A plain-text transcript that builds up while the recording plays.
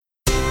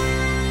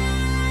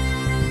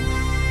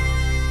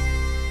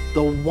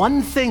the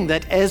one thing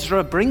that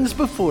Ezra brings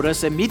before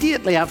us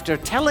immediately after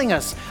telling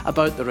us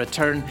about the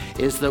return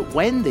is that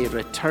when they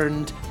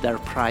returned, their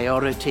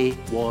priority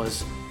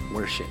was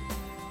worship.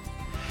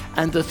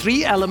 And the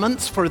three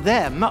elements for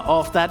them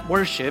of that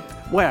worship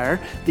were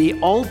the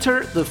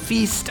altar, the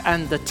feast,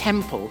 and the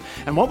temple.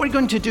 And what we're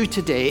going to do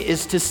today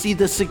is to see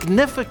the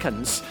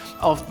significance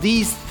of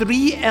these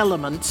three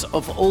elements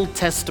of Old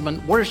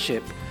Testament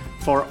worship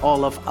for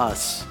all of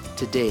us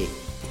today.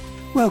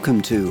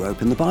 Welcome to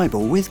Open the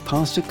Bible with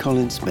Pastor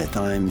Colin Smith.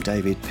 I'm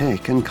David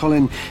Pick. And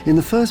Colin, in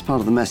the first part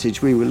of the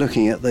message, we were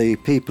looking at the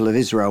people of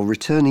Israel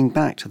returning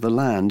back to the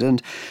land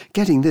and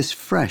getting this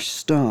fresh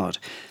start.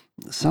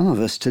 Some of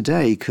us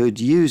today could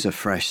use a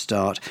fresh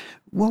start.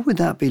 What would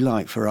that be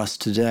like for us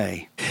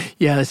today?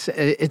 Yes,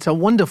 it's a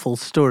wonderful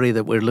story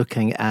that we're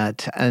looking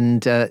at.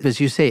 And as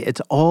you say,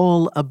 it's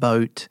all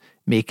about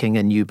making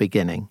a new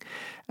beginning.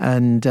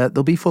 And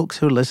there'll be folks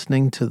who are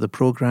listening to the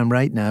program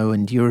right now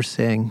and you're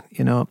saying,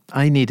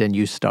 I need a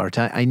new start.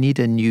 I need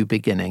a new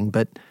beginning.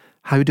 But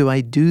how do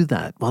I do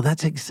that? Well,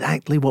 that's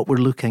exactly what we're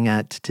looking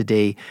at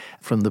today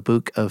from the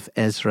book of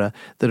Ezra.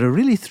 There are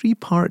really three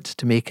parts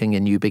to making a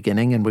new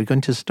beginning, and we're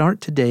going to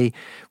start today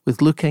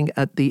with looking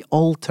at the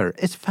altar.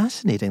 It's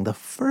fascinating. The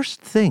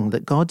first thing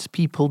that God's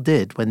people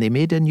did when they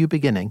made a new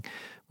beginning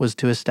was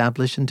to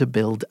establish and to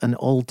build an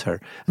altar.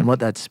 And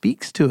what that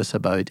speaks to us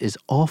about is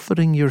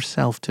offering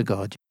yourself to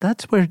God.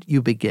 That's where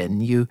you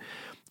begin. You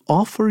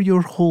offer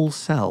your whole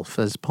self,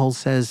 as Paul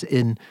says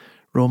in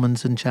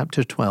Romans in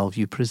chapter 12,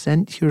 you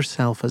present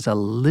yourself as a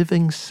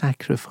living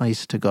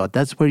sacrifice to God.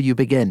 That's where you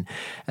begin.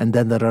 And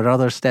then there are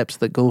other steps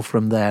that go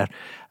from there.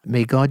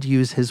 May God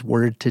use his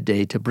word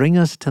today to bring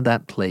us to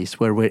that place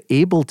where we're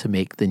able to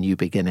make the new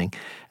beginning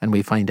and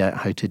we find out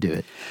how to do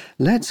it.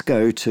 Let's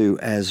go to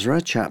Ezra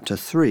chapter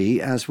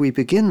 3 as we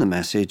begin the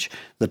message,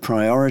 The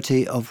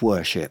Priority of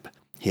Worship.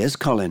 Here's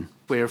Colin.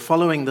 We're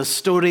following the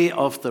story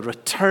of the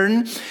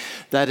return.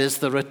 That is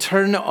the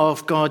return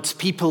of God's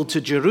people to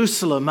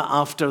Jerusalem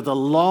after the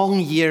long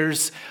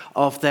years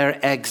of their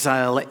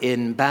exile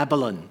in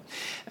Babylon.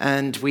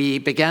 And we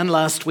began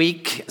last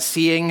week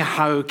seeing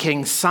how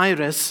King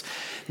Cyrus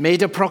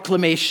made a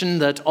proclamation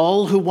that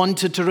all who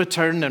wanted to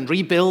return and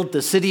rebuild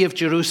the city of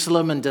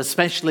Jerusalem, and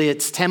especially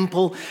its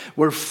temple,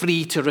 were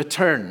free to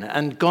return.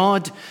 And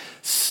God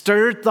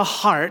stirred the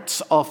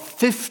hearts of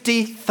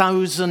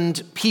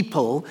 50,000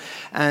 people.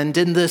 And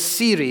in this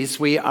series,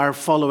 we are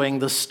following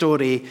the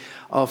story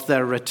of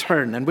their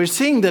return. And we're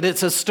seeing that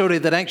it's a story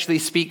that actually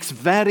speaks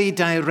very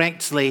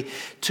directly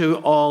to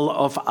all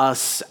of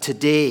us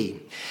today.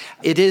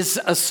 It is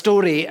a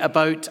story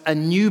about a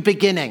new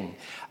beginning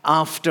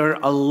after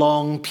a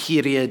long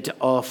period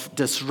of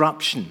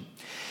disruption.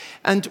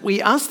 And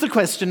we ask the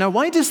question, now,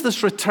 why does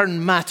this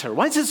return matter?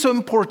 Why is it so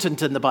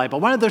important in the Bible?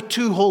 Why are there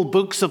two whole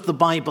books of the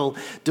Bible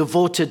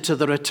devoted to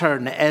the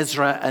return,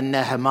 Ezra and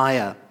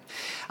Nehemiah?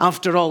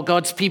 After all,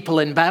 God's people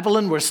in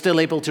Babylon were still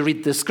able to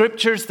read the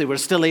scriptures. They were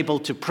still able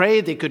to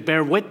pray. They could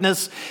bear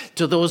witness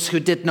to those who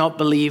did not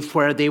believe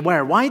where they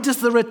were. Why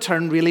does the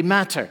return really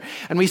matter?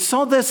 And we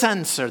saw this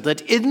answer,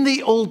 that in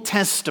the Old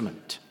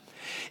Testament,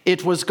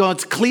 it was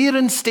God's clear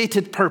and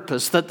stated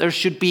purpose that there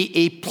should be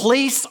a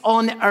place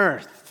on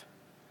earth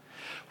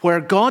where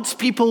God's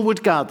people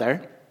would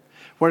gather,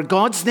 where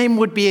God's name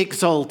would be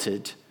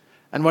exalted,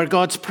 and where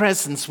God's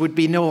presence would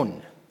be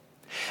known.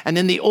 And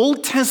in the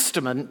Old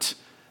Testament,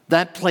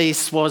 that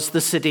place was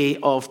the city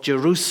of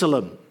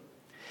Jerusalem.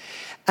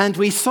 And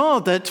we saw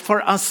that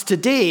for us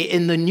today,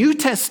 in the New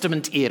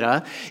Testament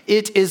era,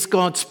 it is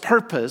God's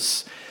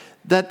purpose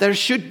that there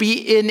should be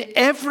in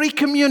every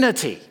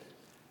community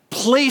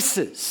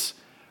places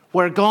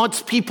where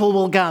God's people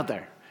will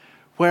gather,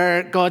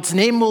 where God's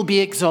name will be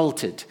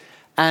exalted,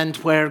 and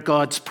where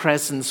God's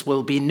presence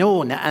will be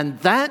known. And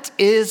that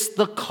is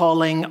the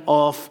calling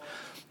of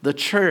the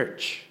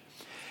church.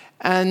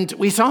 And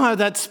we saw how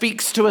that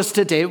speaks to us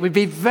today. It would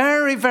be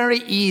very, very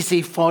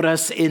easy for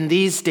us in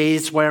these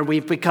days where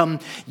we've become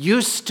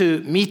used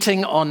to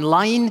meeting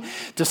online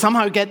to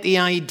somehow get the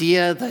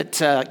idea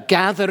that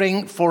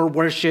gathering for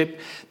worship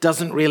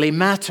doesn't really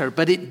matter,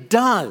 but it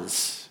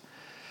does.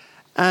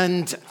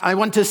 And I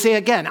want to say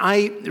again,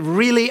 I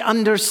really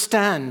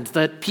understand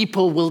that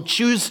people will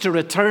choose to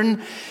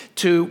return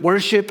to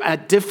worship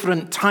at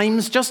different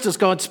times, just as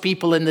God's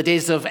people in the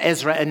days of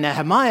Ezra and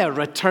Nehemiah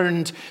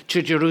returned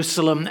to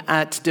Jerusalem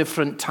at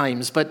different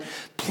times. But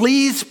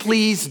please,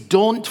 please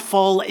don't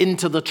fall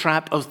into the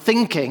trap of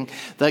thinking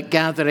that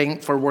gathering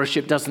for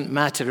worship doesn't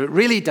matter. It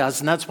really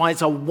does, and that's why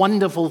it's a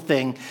wonderful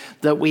thing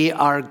that we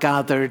are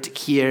gathered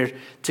here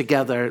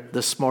together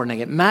this morning.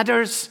 It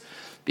matters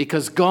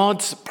because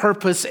God's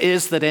purpose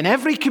is that in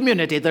every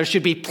community there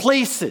should be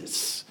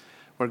places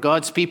where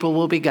God's people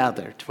will be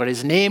gathered, where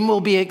his name will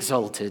be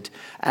exalted,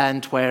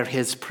 and where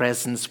his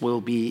presence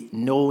will be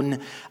known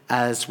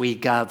as we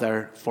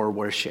gather for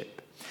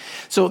worship.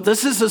 So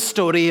this is a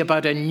story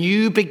about a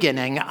new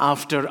beginning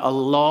after a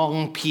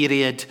long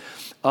period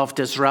of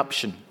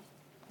disruption.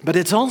 But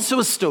it's also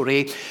a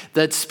story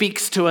that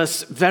speaks to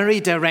us very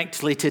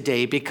directly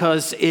today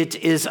because it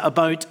is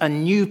about a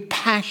new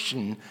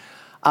passion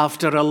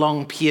after a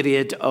long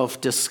period of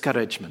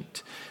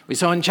discouragement. We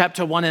saw in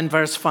chapter 1 and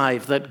verse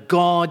 5 that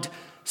God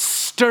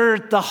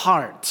stirred the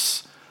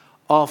hearts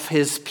of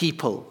his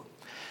people.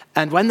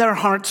 And when their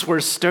hearts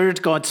were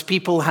stirred, God's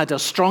people had a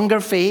stronger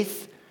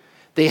faith,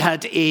 they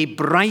had a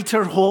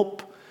brighter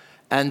hope,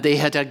 and they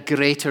had a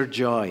greater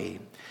joy.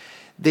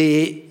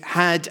 They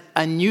had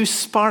a new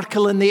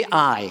sparkle in the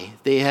eye.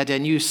 They had a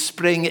new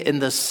spring in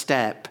the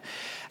step.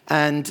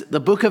 And the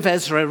book of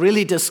Ezra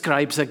really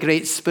describes a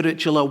great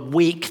spiritual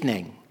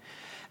awakening.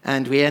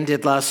 And we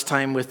ended last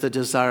time with the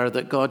desire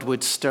that God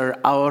would stir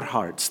our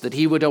hearts, that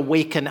he would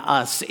awaken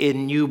us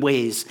in new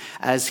ways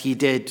as he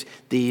did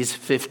these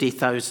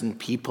 50,000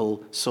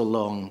 people so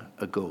long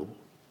ago.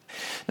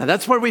 Now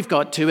that's where we've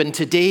got to. And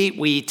today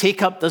we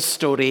take up the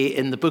story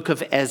in the book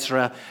of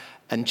Ezra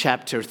and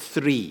chapter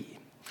 3.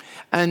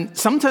 And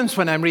sometimes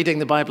when I'm reading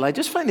the Bible, I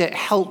just find it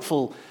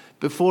helpful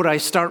before I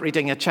start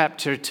reading a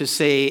chapter to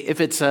say,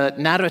 if it's a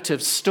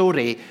narrative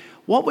story,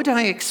 what would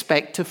I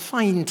expect to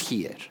find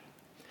here?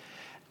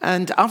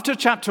 And after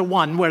chapter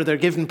 1, where they're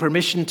given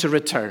permission to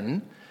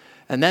return,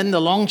 and then the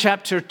long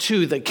chapter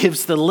 2 that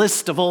gives the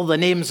list of all the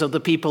names of the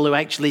people who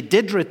actually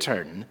did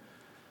return,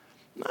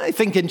 I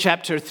think in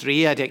chapter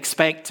 3 I'd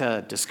expect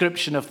a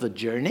description of the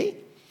journey,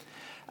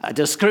 a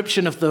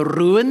description of the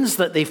ruins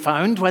that they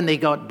found when they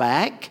got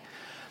back,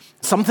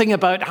 something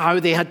about how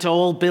they had to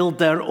all build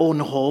their own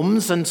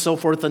homes and so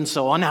forth and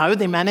so on, how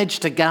they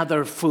managed to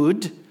gather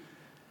food.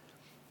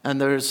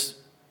 And there's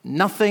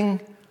nothing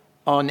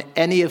on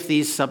any of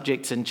these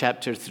subjects in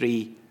chapter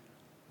 3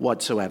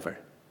 whatsoever.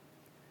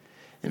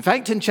 In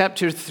fact, in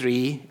chapter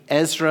 3,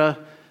 Ezra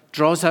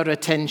draws our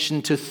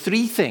attention to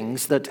three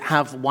things that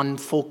have one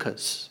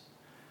focus.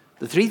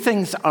 The three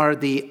things are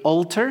the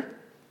altar,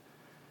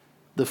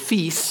 the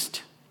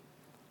feast,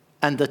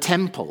 and the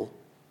temple.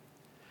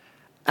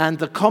 And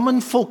the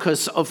common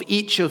focus of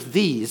each of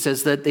these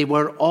is that they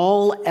were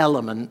all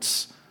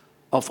elements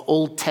of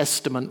Old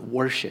Testament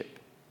worship.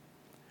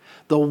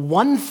 The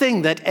one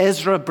thing that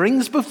Ezra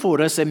brings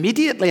before us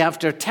immediately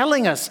after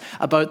telling us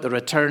about the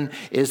return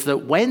is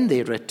that when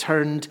they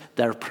returned,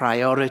 their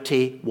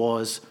priority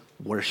was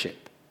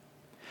worship.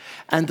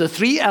 And the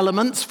three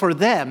elements for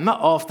them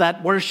of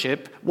that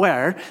worship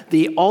were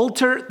the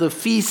altar, the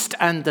feast,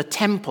 and the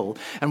temple.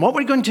 And what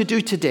we're going to do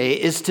today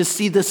is to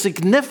see the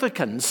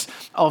significance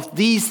of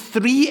these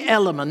three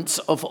elements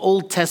of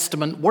Old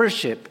Testament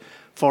worship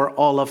for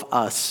all of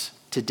us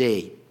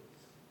today.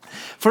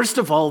 First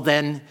of all,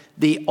 then,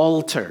 the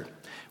altar,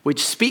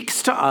 which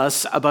speaks to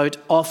us about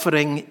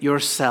offering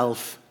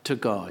yourself to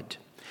God.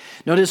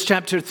 Notice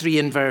chapter 3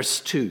 and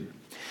verse 2.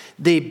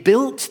 They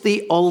built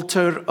the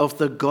altar of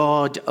the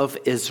God of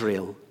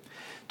Israel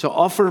to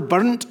offer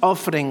burnt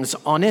offerings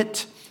on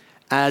it,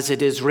 as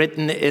it is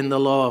written in the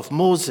law of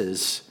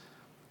Moses,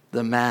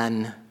 the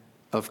man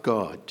of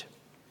God.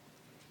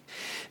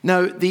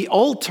 Now, the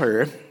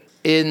altar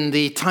in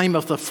the time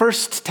of the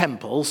first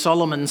temple,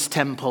 Solomon's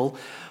temple,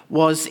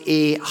 was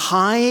a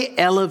high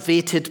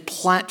elevated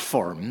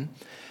platform.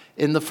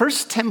 In the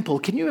first temple,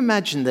 can you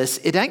imagine this?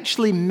 It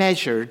actually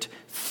measured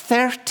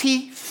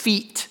 30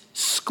 feet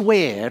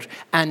square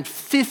and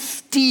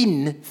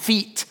 15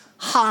 feet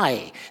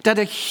high. It had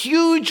a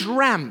huge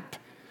ramp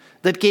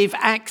that gave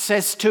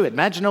access to it.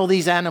 Imagine all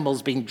these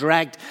animals being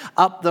dragged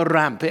up the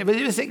ramp. It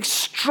was an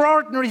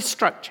extraordinary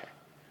structure.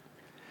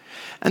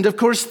 And of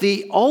course,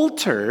 the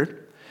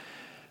altar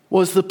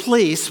was the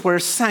place where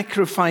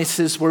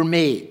sacrifices were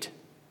made.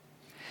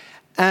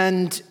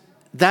 And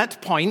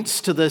that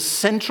points to the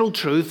central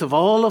truth of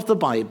all of the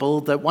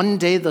Bible, that one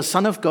day the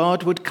Son of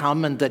God would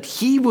come and that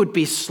he would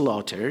be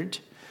slaughtered,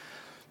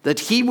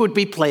 that he would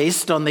be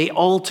placed on the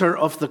altar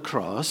of the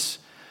cross,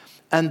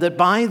 and that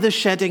by the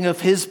shedding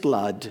of his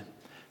blood,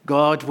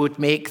 God would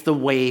make the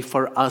way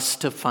for us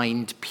to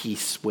find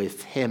peace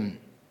with him.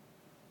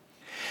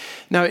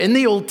 Now, in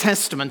the Old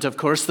Testament, of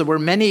course, there were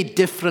many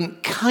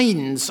different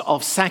kinds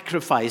of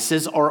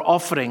sacrifices or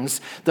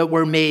offerings that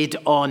were made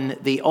on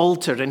the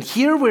altar. And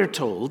here we're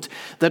told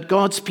that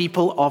God's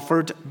people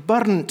offered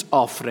burnt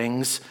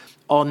offerings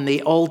on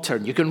the altar.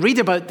 You can read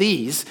about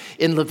these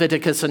in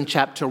Leviticus in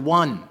chapter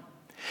 1.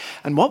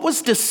 And what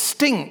was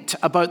distinct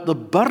about the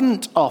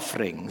burnt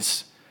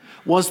offerings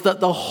was that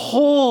the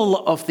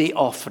whole of the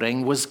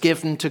offering was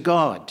given to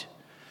God.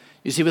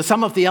 You see, with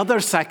some of the other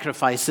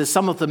sacrifices,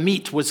 some of the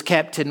meat was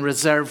kept in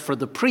reserve for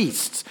the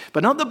priests,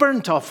 but not the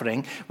burnt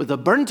offering. With the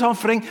burnt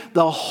offering,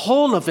 the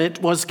whole of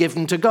it was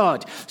given to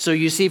God. So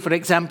you see, for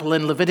example,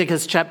 in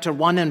Leviticus chapter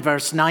 1 and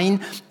verse 9,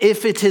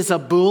 if it is a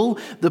bull,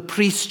 the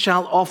priest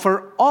shall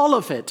offer all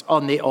of it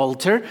on the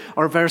altar.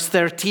 Or verse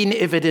 13,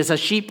 if it is a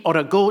sheep or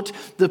a goat,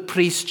 the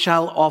priest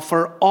shall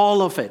offer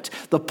all of it.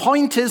 The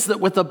point is that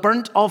with the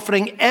burnt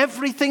offering,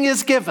 everything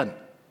is given,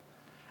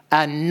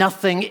 and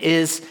nothing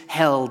is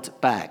held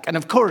back. And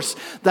of course,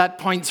 that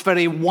points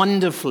very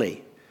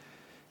wonderfully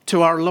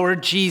to our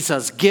Lord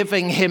Jesus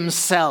giving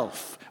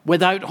himself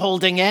without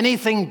holding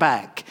anything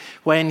back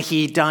when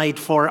he died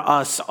for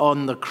us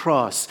on the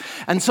cross.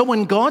 And so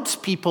when God's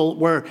people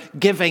were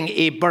giving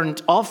a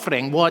burnt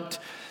offering, what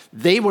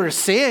they were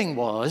saying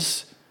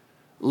was,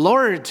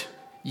 Lord,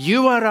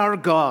 you are our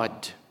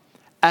God,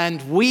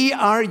 and we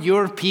are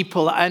your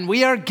people, and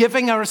we are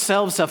giving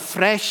ourselves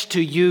afresh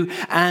to you,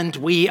 and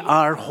we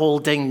are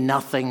holding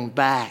nothing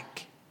back.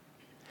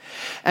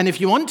 And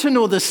if you want to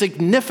know the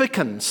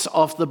significance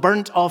of the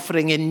burnt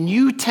offering in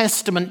New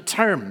Testament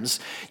terms,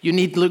 you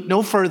need look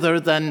no further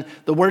than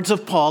the words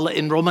of Paul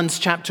in Romans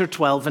chapter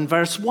 12 and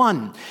verse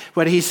 1,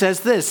 where he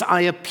says this,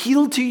 I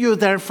appeal to you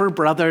therefore,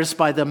 brothers,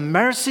 by the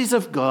mercies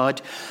of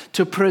God,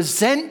 to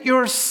present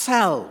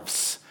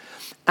yourselves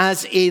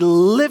as a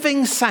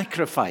living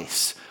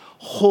sacrifice,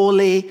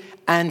 holy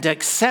and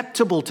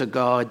acceptable to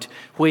God,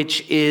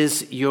 which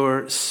is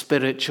your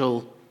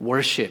spiritual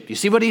worship. You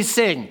see what he's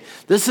saying?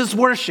 This is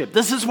worship.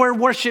 This is where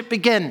worship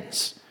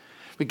begins.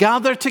 We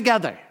gather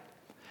together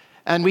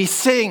and we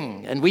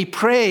sing and we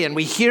pray and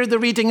we hear the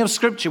reading of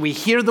Scripture. We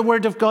hear the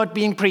word of God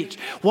being preached.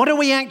 What are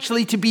we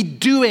actually to be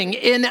doing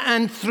in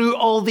and through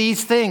all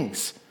these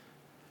things?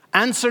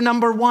 Answer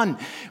number one,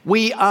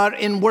 we are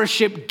in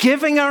worship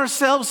giving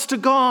ourselves to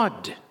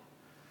God.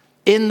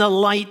 In the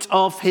light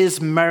of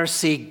his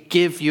mercy,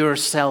 give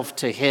yourself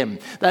to him.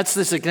 That's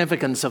the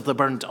significance of the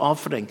burnt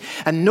offering.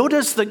 And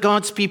notice that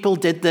God's people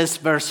did this,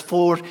 verse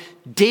 4,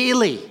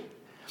 daily.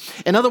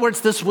 In other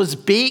words, this was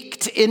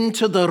baked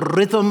into the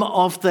rhythm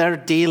of their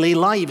daily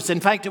lives.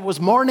 In fact, it was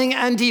morning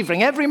and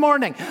evening, every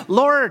morning.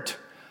 Lord,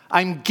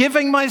 I'm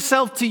giving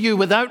myself to you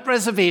without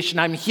reservation.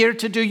 I'm here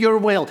to do your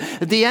will.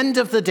 At the end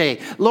of the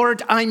day,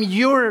 Lord, I'm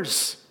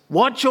yours.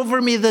 Watch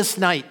over me this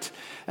night.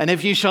 And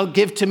if you shall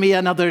give to me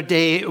another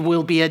day, it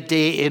will be a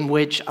day in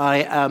which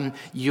I am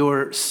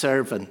your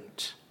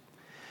servant.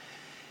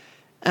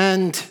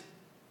 And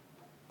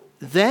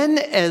then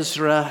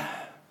Ezra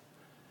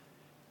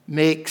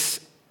makes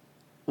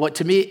what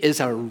to me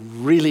is a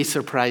really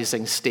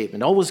surprising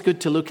statement. Always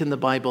good to look in the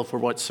Bible for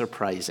what's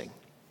surprising.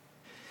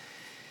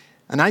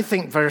 And I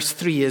think verse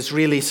 3 is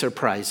really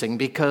surprising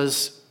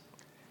because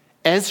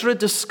Ezra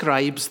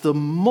describes the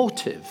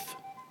motive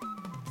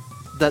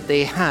that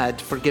they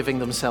had for giving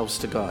themselves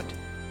to God.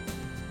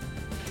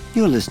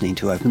 You're listening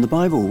to Open the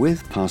Bible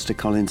with Pastor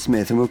Colin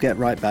Smith, and we'll get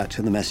right back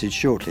to the message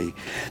shortly.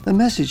 The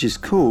message is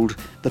called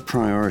The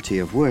Priority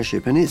of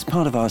Worship, and it's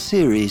part of our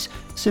series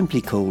simply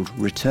called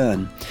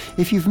Return.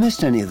 If you've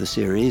missed any of the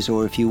series,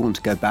 or if you want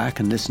to go back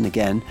and listen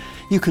again,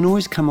 you can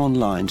always come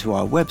online to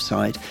our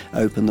website,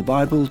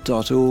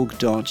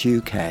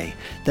 openthebible.org.uk.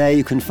 There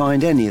you can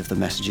find any of the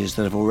messages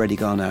that have already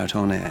gone out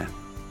on air.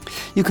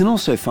 You can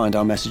also find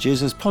our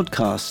messages as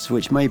podcasts,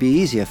 which may be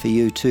easier for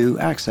you to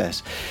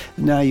access.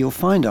 Now, you'll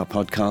find our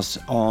podcasts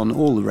on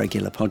all the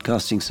regular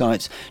podcasting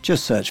sites.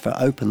 Just search for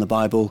Open the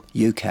Bible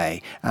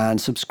UK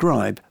and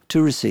subscribe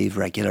to receive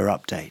regular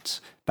updates.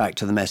 Back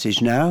to the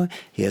message now.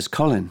 Here's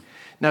Colin.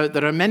 Now,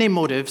 there are many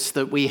motives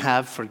that we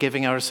have for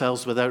giving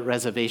ourselves without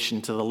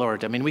reservation to the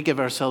Lord. I mean, we give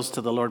ourselves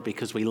to the Lord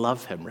because we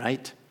love him,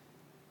 right?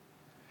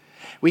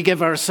 We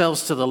give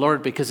ourselves to the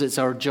Lord because it's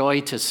our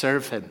joy to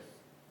serve him.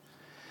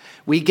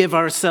 We give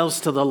ourselves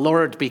to the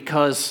Lord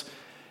because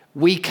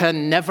we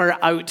can never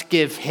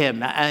outgive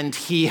him, and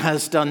he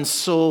has done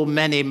so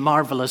many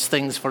marvelous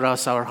things for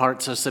us. Our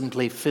hearts are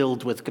simply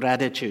filled with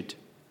gratitude.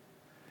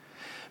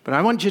 But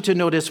I want you to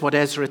notice what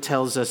Ezra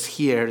tells us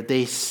here.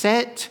 They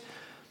set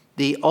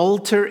the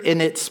altar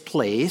in its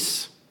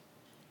place.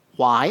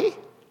 Why?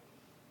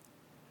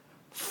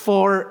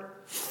 For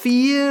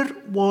fear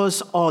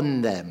was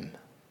on them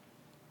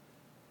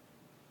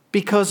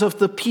because of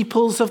the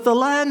peoples of the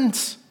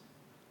lands.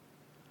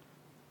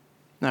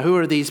 Now, who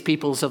are these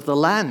peoples of the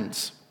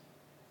lands?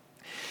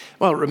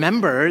 Well,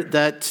 remember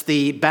that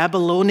the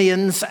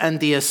Babylonians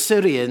and the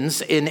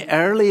Assyrians in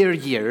earlier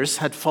years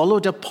had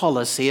followed a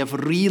policy of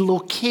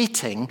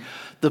relocating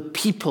the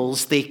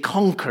peoples they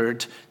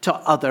conquered to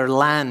other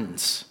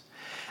lands.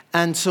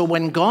 And so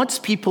when God's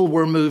people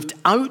were moved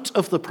out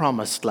of the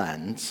promised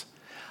lands,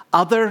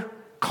 other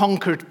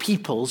conquered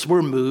peoples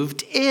were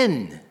moved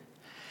in.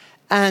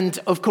 And,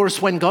 of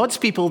course, when God's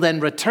people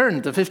then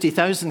returned, the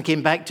 50,000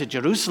 came back to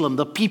Jerusalem,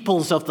 the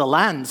peoples of the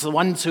lands, the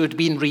ones who had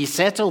been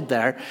resettled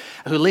there,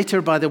 who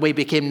later, by the way,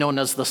 became known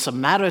as the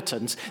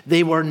Samaritans,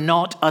 they were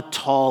not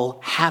at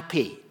all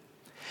happy.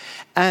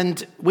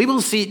 And we will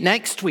see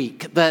next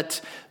week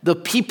that the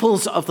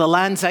peoples of the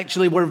lands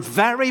actually were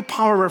very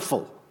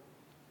powerful.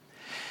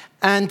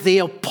 And they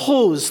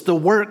opposed the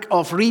work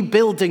of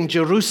rebuilding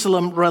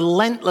Jerusalem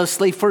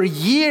relentlessly for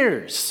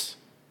years.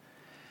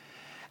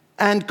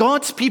 And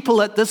God's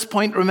people at this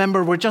point,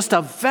 remember, were just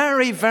a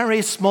very,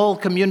 very small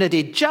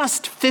community,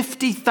 just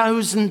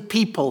 50,000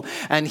 people.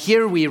 And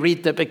here we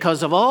read that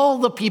because of all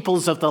the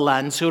peoples of the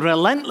lands who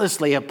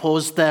relentlessly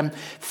opposed them,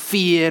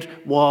 fear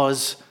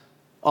was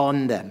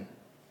on them.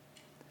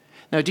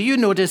 Now, do you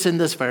notice in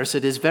this verse,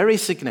 it is very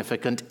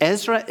significant.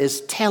 Ezra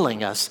is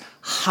telling us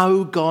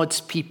how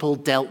God's people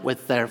dealt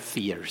with their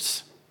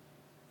fears.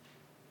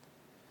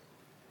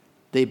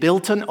 They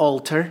built an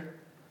altar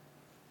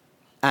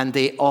and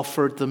they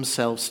offered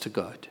themselves to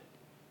God.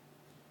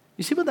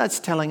 You see what that's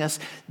telling us?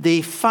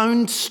 They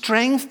found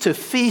strength to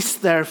face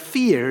their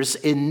fears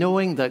in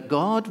knowing that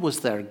God was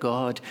their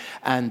God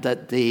and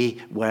that they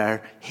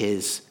were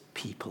his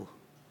people.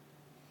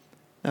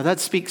 Now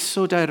that speaks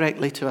so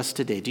directly to us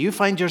today. Do you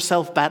find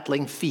yourself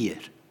battling fear?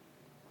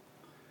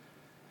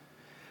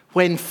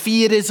 When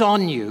fear is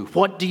on you,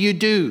 what do you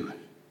do?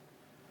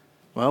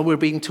 Well, we're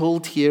being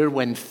told here,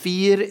 when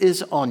fear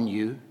is on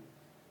you,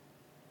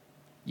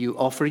 you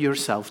offer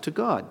yourself to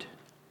God.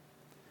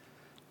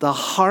 The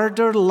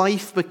harder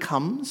life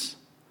becomes,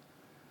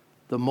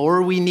 the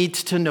more we need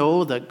to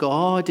know that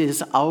God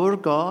is our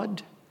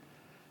God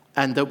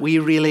and that we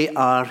really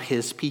are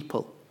his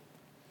people.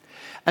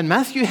 And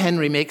Matthew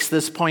Henry makes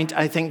this point,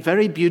 I think,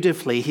 very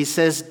beautifully. He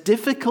says,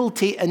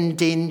 difficulty and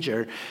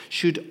danger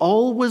should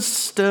always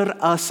stir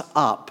us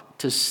up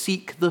to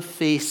seek the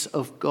face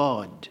of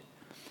God.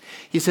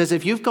 He says,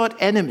 if you've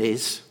got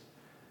enemies,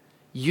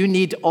 you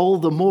need all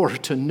the more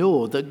to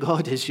know that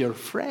God is your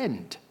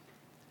friend.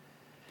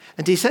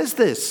 And he says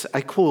this,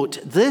 I quote,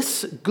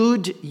 this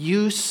good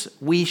use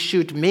we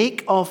should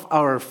make of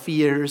our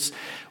fears,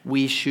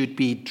 we should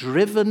be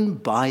driven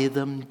by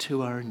them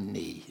to our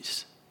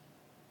knees.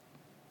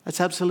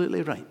 That's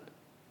absolutely right.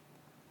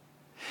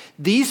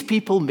 These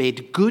people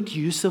made good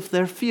use of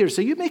their fears.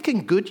 Are you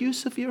making good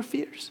use of your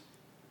fears?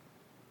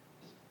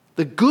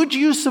 The good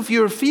use of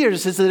your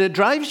fears is that it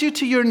drives you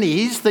to your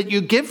knees, that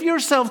you give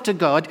yourself to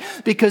God,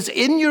 because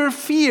in your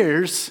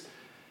fears,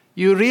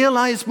 you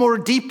realize more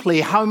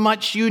deeply how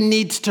much you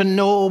need to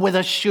know with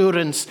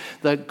assurance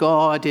that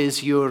God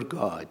is your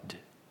God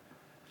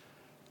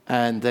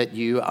and that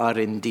you are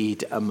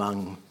indeed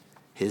among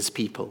his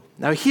people.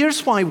 Now,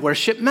 here's why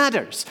worship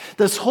matters.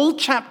 This whole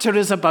chapter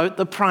is about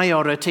the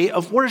priority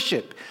of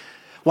worship.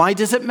 Why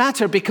does it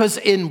matter? Because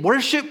in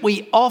worship,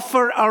 we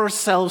offer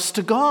ourselves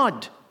to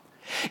God.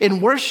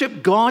 In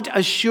worship, God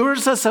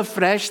assures us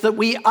afresh that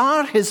we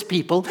are his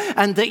people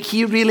and that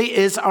he really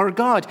is our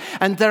God.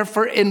 And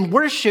therefore, in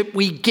worship,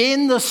 we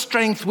gain the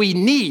strength we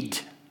need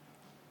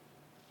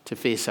to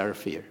face our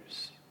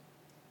fears.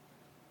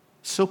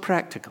 So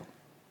practical.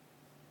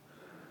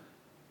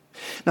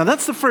 Now,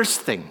 that's the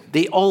first thing,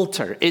 the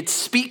altar. It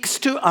speaks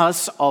to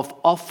us of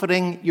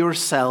offering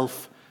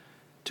yourself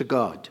to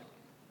God.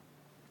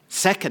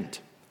 Second,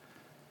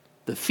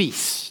 the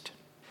feast,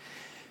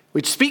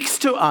 which speaks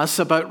to us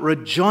about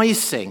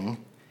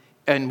rejoicing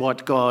in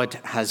what God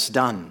has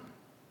done.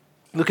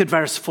 Look at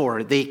verse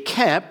 4. They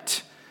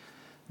kept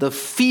the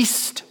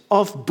feast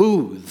of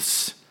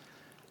booths,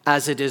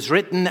 as it is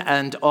written,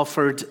 and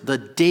offered the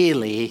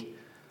daily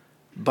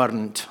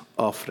burnt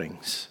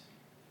offerings.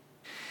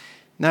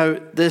 Now,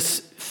 this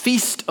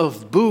Feast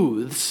of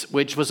Booths,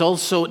 which was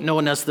also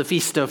known as the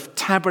Feast of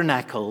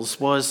Tabernacles,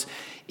 was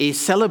a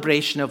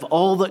celebration of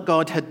all that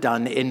God had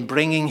done in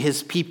bringing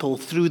his people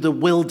through the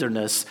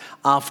wilderness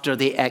after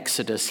the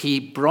Exodus. He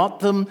brought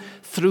them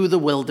through the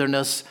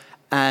wilderness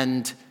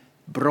and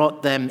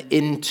brought them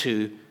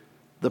into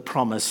the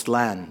promised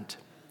land.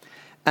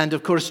 And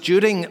of course,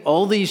 during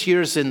all these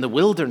years in the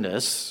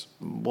wilderness,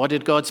 what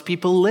did God's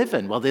people live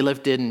in? Well, they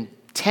lived in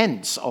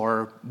tents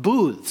or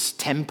booths,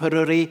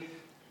 temporary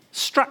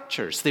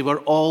structures. They were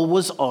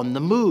always on the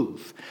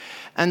move.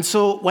 And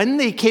so when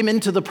they came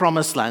into the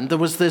promised land, there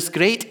was this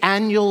great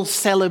annual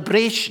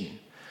celebration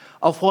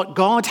of what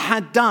God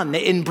had done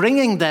in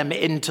bringing them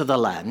into the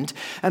land.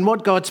 And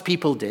what God's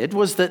people did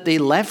was that they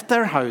left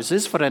their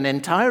houses for an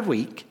entire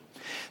week.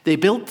 They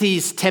built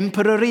these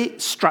temporary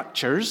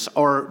structures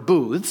or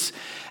booths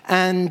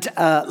and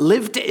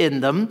lived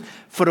in them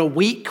for a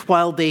week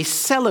while they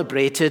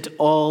celebrated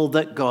all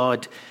that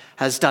God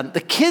has done. The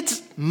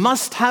kids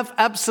must have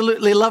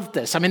absolutely loved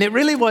this. I mean, it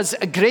really was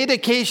a great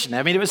occasion.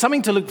 I mean, it was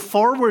something to look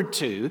forward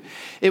to.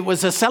 It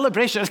was a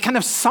celebration. It was kind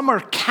of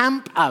summer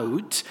camp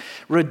out,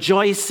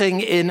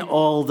 rejoicing in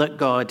all that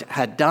God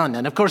had done.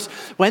 And of course,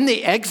 when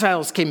the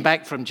exiles came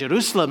back from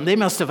Jerusalem, they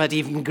must have had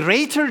even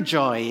greater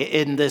joy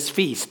in this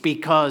feast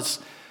because,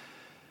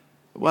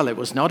 well, it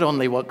was not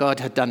only what God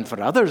had done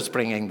for others,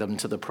 bringing them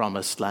to the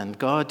promised land.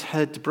 God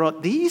had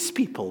brought these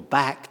people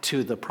back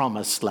to the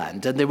promised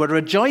land. And they were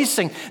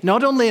rejoicing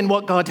not only in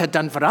what God had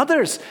done for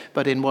others,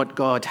 but in what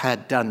God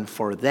had done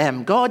for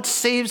them. God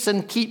saves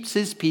and keeps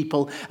his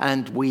people,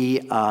 and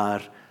we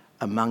are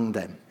among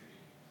them.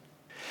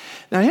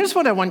 Now, here's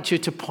what I want you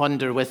to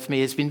ponder with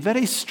me. It's been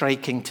very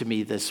striking to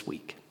me this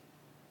week.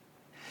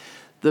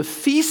 The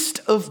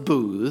Feast of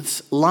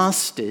Booths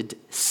lasted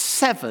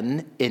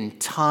 7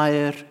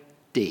 entire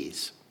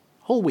days,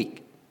 whole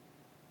week.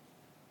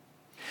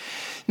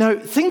 Now,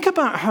 think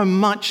about how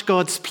much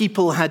God's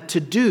people had to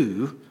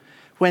do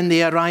when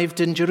they arrived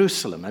in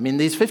Jerusalem. I mean,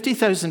 these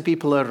 50,000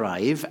 people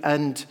arrive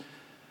and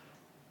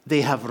they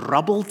have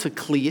rubble to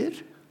clear,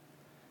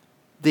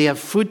 they have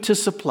food to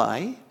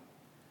supply,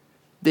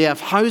 they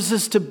have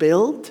houses to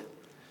build,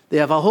 they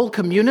have a whole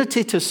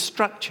community to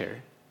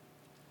structure.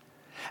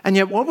 And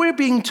yet what we're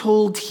being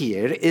told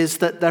here is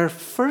that their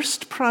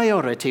first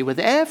priority with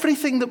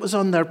everything that was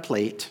on their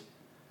plate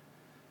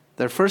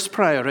Their first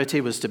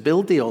priority was to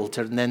build the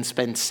altar and then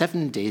spend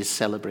 7 days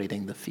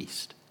celebrating the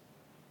feast.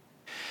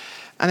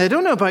 And I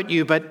don't know about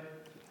you, but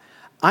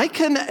I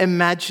can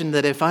imagine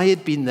that if I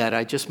had been there,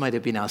 I just might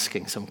have been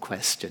asking some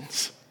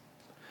questions.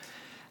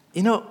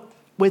 You know,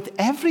 with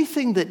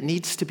everything that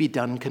needs to be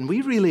done, can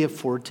we really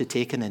afford to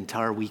take an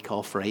entire week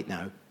off right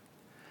now?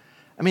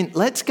 I mean,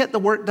 let's get the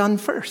work done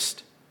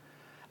first.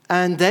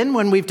 And then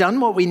when we've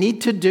done what we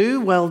need to do,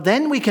 well,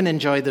 then we can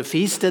enjoy the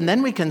feast and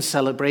then we can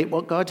celebrate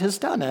what God has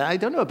done. I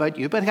don't know about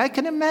you, but I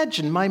can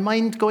imagine my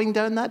mind going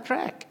down that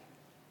track.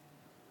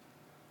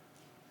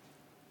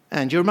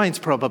 And your mind's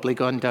probably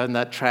gone down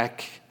that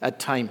track at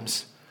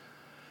times.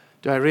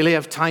 Do I really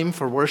have time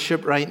for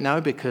worship right now?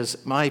 Because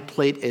my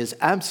plate is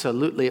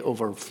absolutely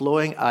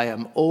overflowing. I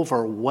am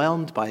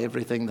overwhelmed by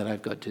everything that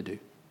I've got to do.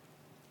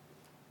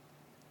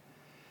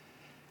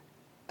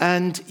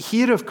 And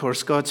here, of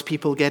course, God's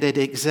people get it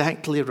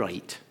exactly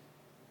right.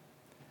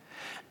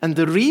 And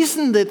the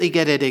reason that they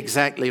get it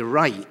exactly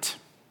right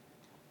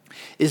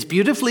is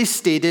beautifully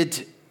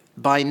stated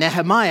by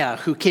Nehemiah,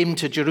 who came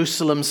to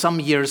Jerusalem some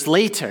years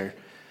later.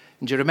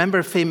 And you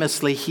remember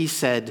famously, he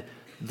said,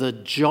 "The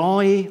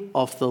joy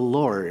of the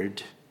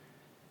Lord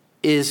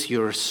is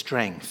your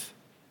strength."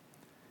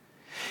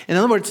 In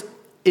other words,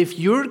 if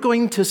you're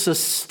going to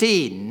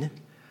sustain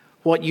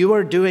what you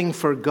are doing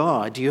for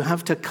God, you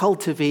have to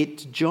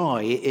cultivate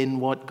joy in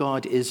what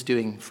God is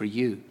doing for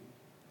you.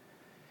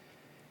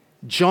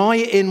 Joy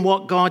in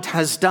what God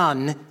has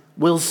done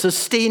will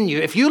sustain you.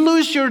 If you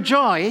lose your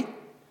joy,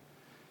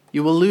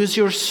 you will lose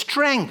your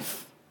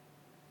strength.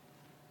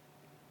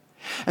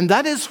 And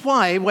that is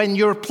why when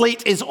your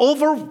plate is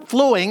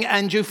overflowing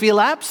and you feel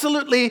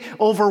absolutely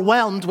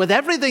overwhelmed with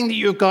everything that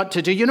you've got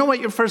to do, you know what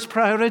your first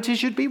priority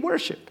should be?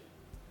 Worship.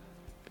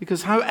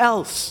 Because how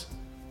else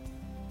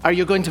are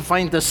you going to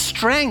find the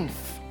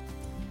strength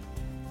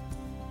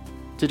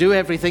to do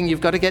everything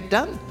you've got to get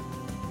done?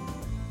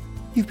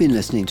 You've been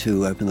listening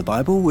to Open the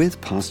Bible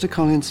with Pastor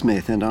Colin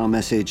Smith and our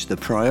message, The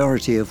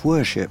Priority of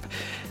Worship.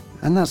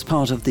 And that's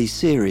part of the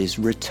series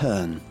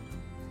Return.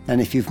 And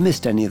if you've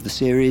missed any of the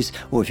series,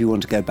 or if you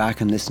want to go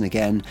back and listen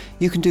again,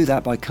 you can do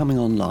that by coming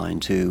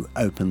online to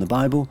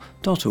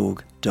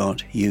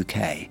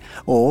openthebible.org.uk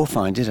or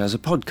find it as a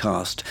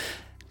podcast.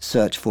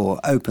 Search for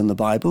Open the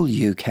Bible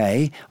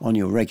UK on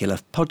your regular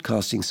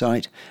podcasting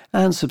site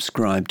and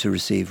subscribe to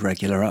receive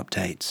regular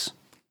updates.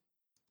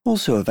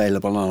 Also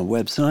available on our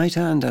website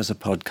and as a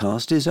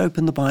podcast is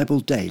Open the Bible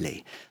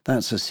Daily.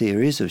 That's a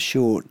series of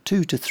short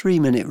 2 to 3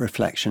 minute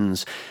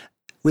reflections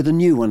with a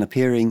new one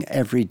appearing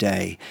every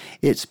day.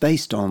 It's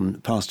based on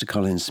Pastor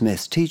Colin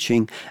Smith's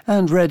teaching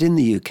and read in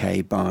the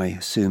UK by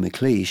Sue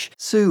McLeish.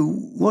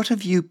 Sue, what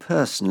have you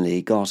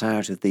personally got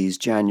out of these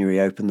January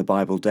Open the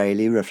Bible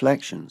Daily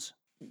reflections?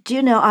 Do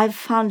you know, I've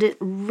found it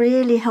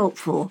really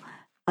helpful,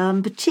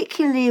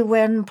 particularly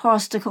when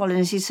Pastor Colin,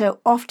 as he so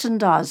often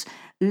does,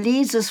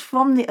 leads us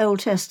from the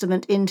Old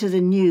Testament into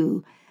the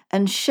New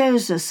and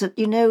shows us that,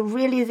 you know,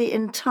 really the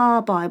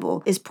entire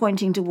Bible is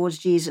pointing towards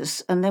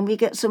Jesus. And then we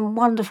get some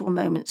wonderful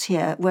moments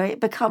here where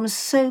it becomes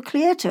so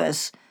clear to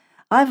us.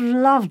 I've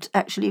loved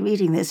actually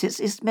reading this.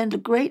 It's meant a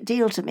great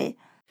deal to me.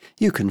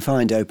 You can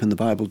find Open the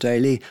Bible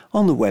Daily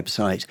on the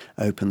website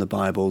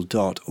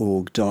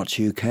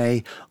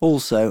openthebible.org.uk,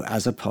 also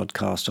as a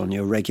podcast on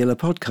your regular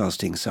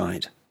podcasting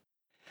site.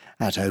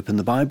 At Open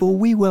the Bible,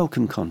 we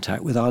welcome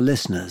contact with our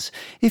listeners.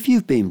 If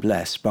you've been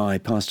blessed by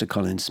Pastor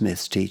Colin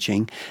Smith's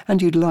teaching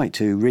and you'd like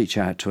to reach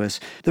out to us,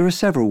 there are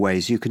several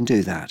ways you can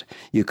do that.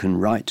 You can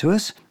write to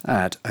us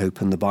at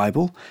Open the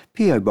Bible,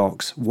 P.O.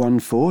 Box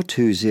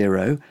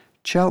 1420,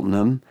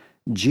 Cheltenham,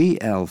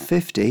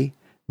 GL50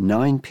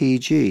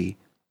 9PG.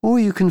 Or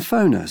you can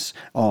phone us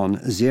on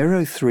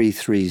 0330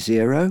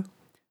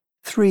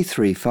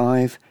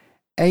 335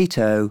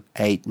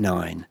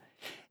 8089.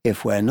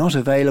 If we're not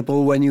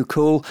available when you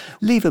call,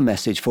 leave a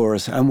message for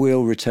us and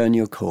we'll return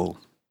your call.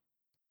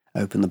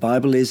 Open the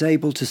Bible is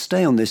able to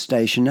stay on this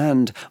station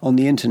and on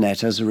the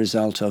internet as a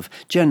result of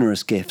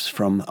generous gifts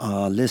from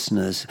our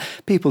listeners,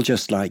 people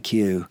just like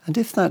you. And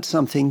if that's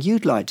something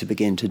you'd like to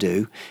begin to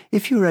do,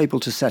 if you're able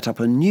to set up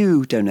a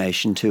new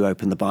donation to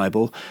Open the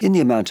Bible in the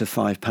amount of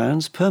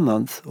 £5 per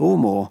month or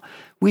more,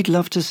 we'd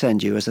love to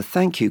send you as a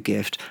thank you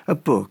gift a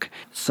book,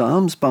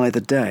 Psalms by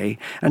the Day,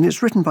 and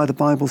it's written by the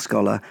Bible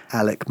scholar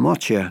Alec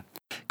Motcher.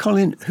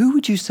 Colin, who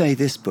would you say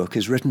this book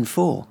is written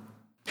for?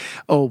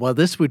 Oh, well,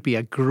 this would be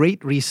a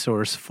great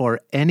resource for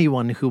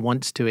anyone who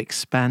wants to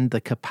expand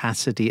the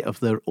capacity of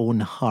their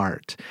own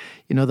heart.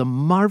 You know, the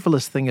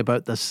marvelous thing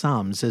about the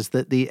Psalms is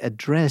that they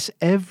address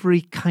every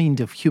kind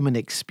of human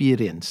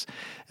experience.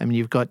 I mean,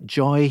 you've got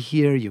joy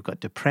here, you've got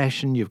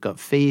depression, you've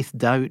got faith,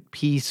 doubt,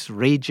 peace,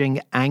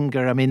 raging,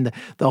 anger. I mean,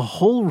 the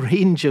whole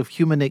range of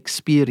human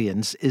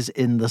experience is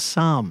in the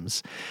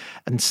Psalms.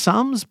 And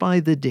Psalms by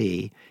the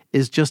Day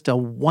is just a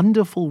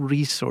wonderful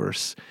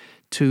resource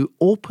to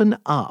open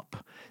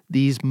up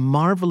these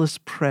marvelous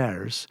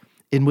prayers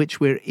in which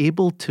we're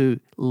able to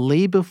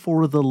lay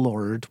before the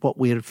Lord what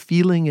we're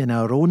feeling in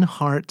our own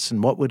hearts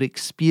and what we're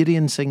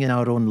experiencing in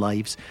our own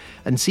lives,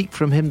 and seek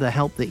from Him the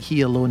help that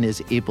He alone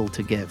is able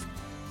to give.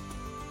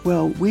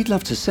 Well, we'd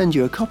love to send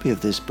you a copy of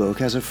this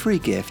book as a free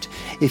gift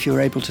if you're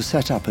able to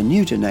set up a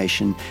new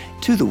donation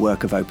to the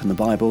work of Open the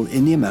Bible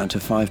in the amount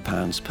of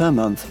 £5 per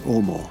month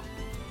or more.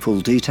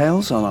 Full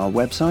details on our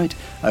website,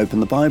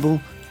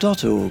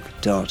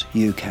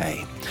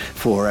 openthebible.org.uk.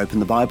 For Open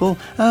the Bible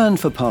and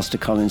for Pastor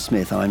Colin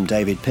Smith, I'm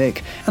David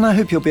Pick, and I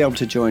hope you'll be able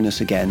to join us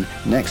again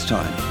next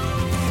time.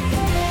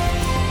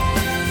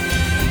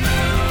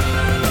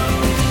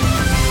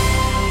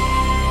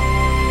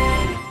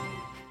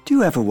 Do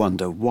you ever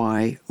wonder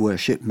why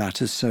worship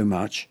matters so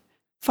much?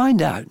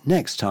 Find out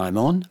next time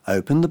on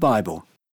Open the Bible.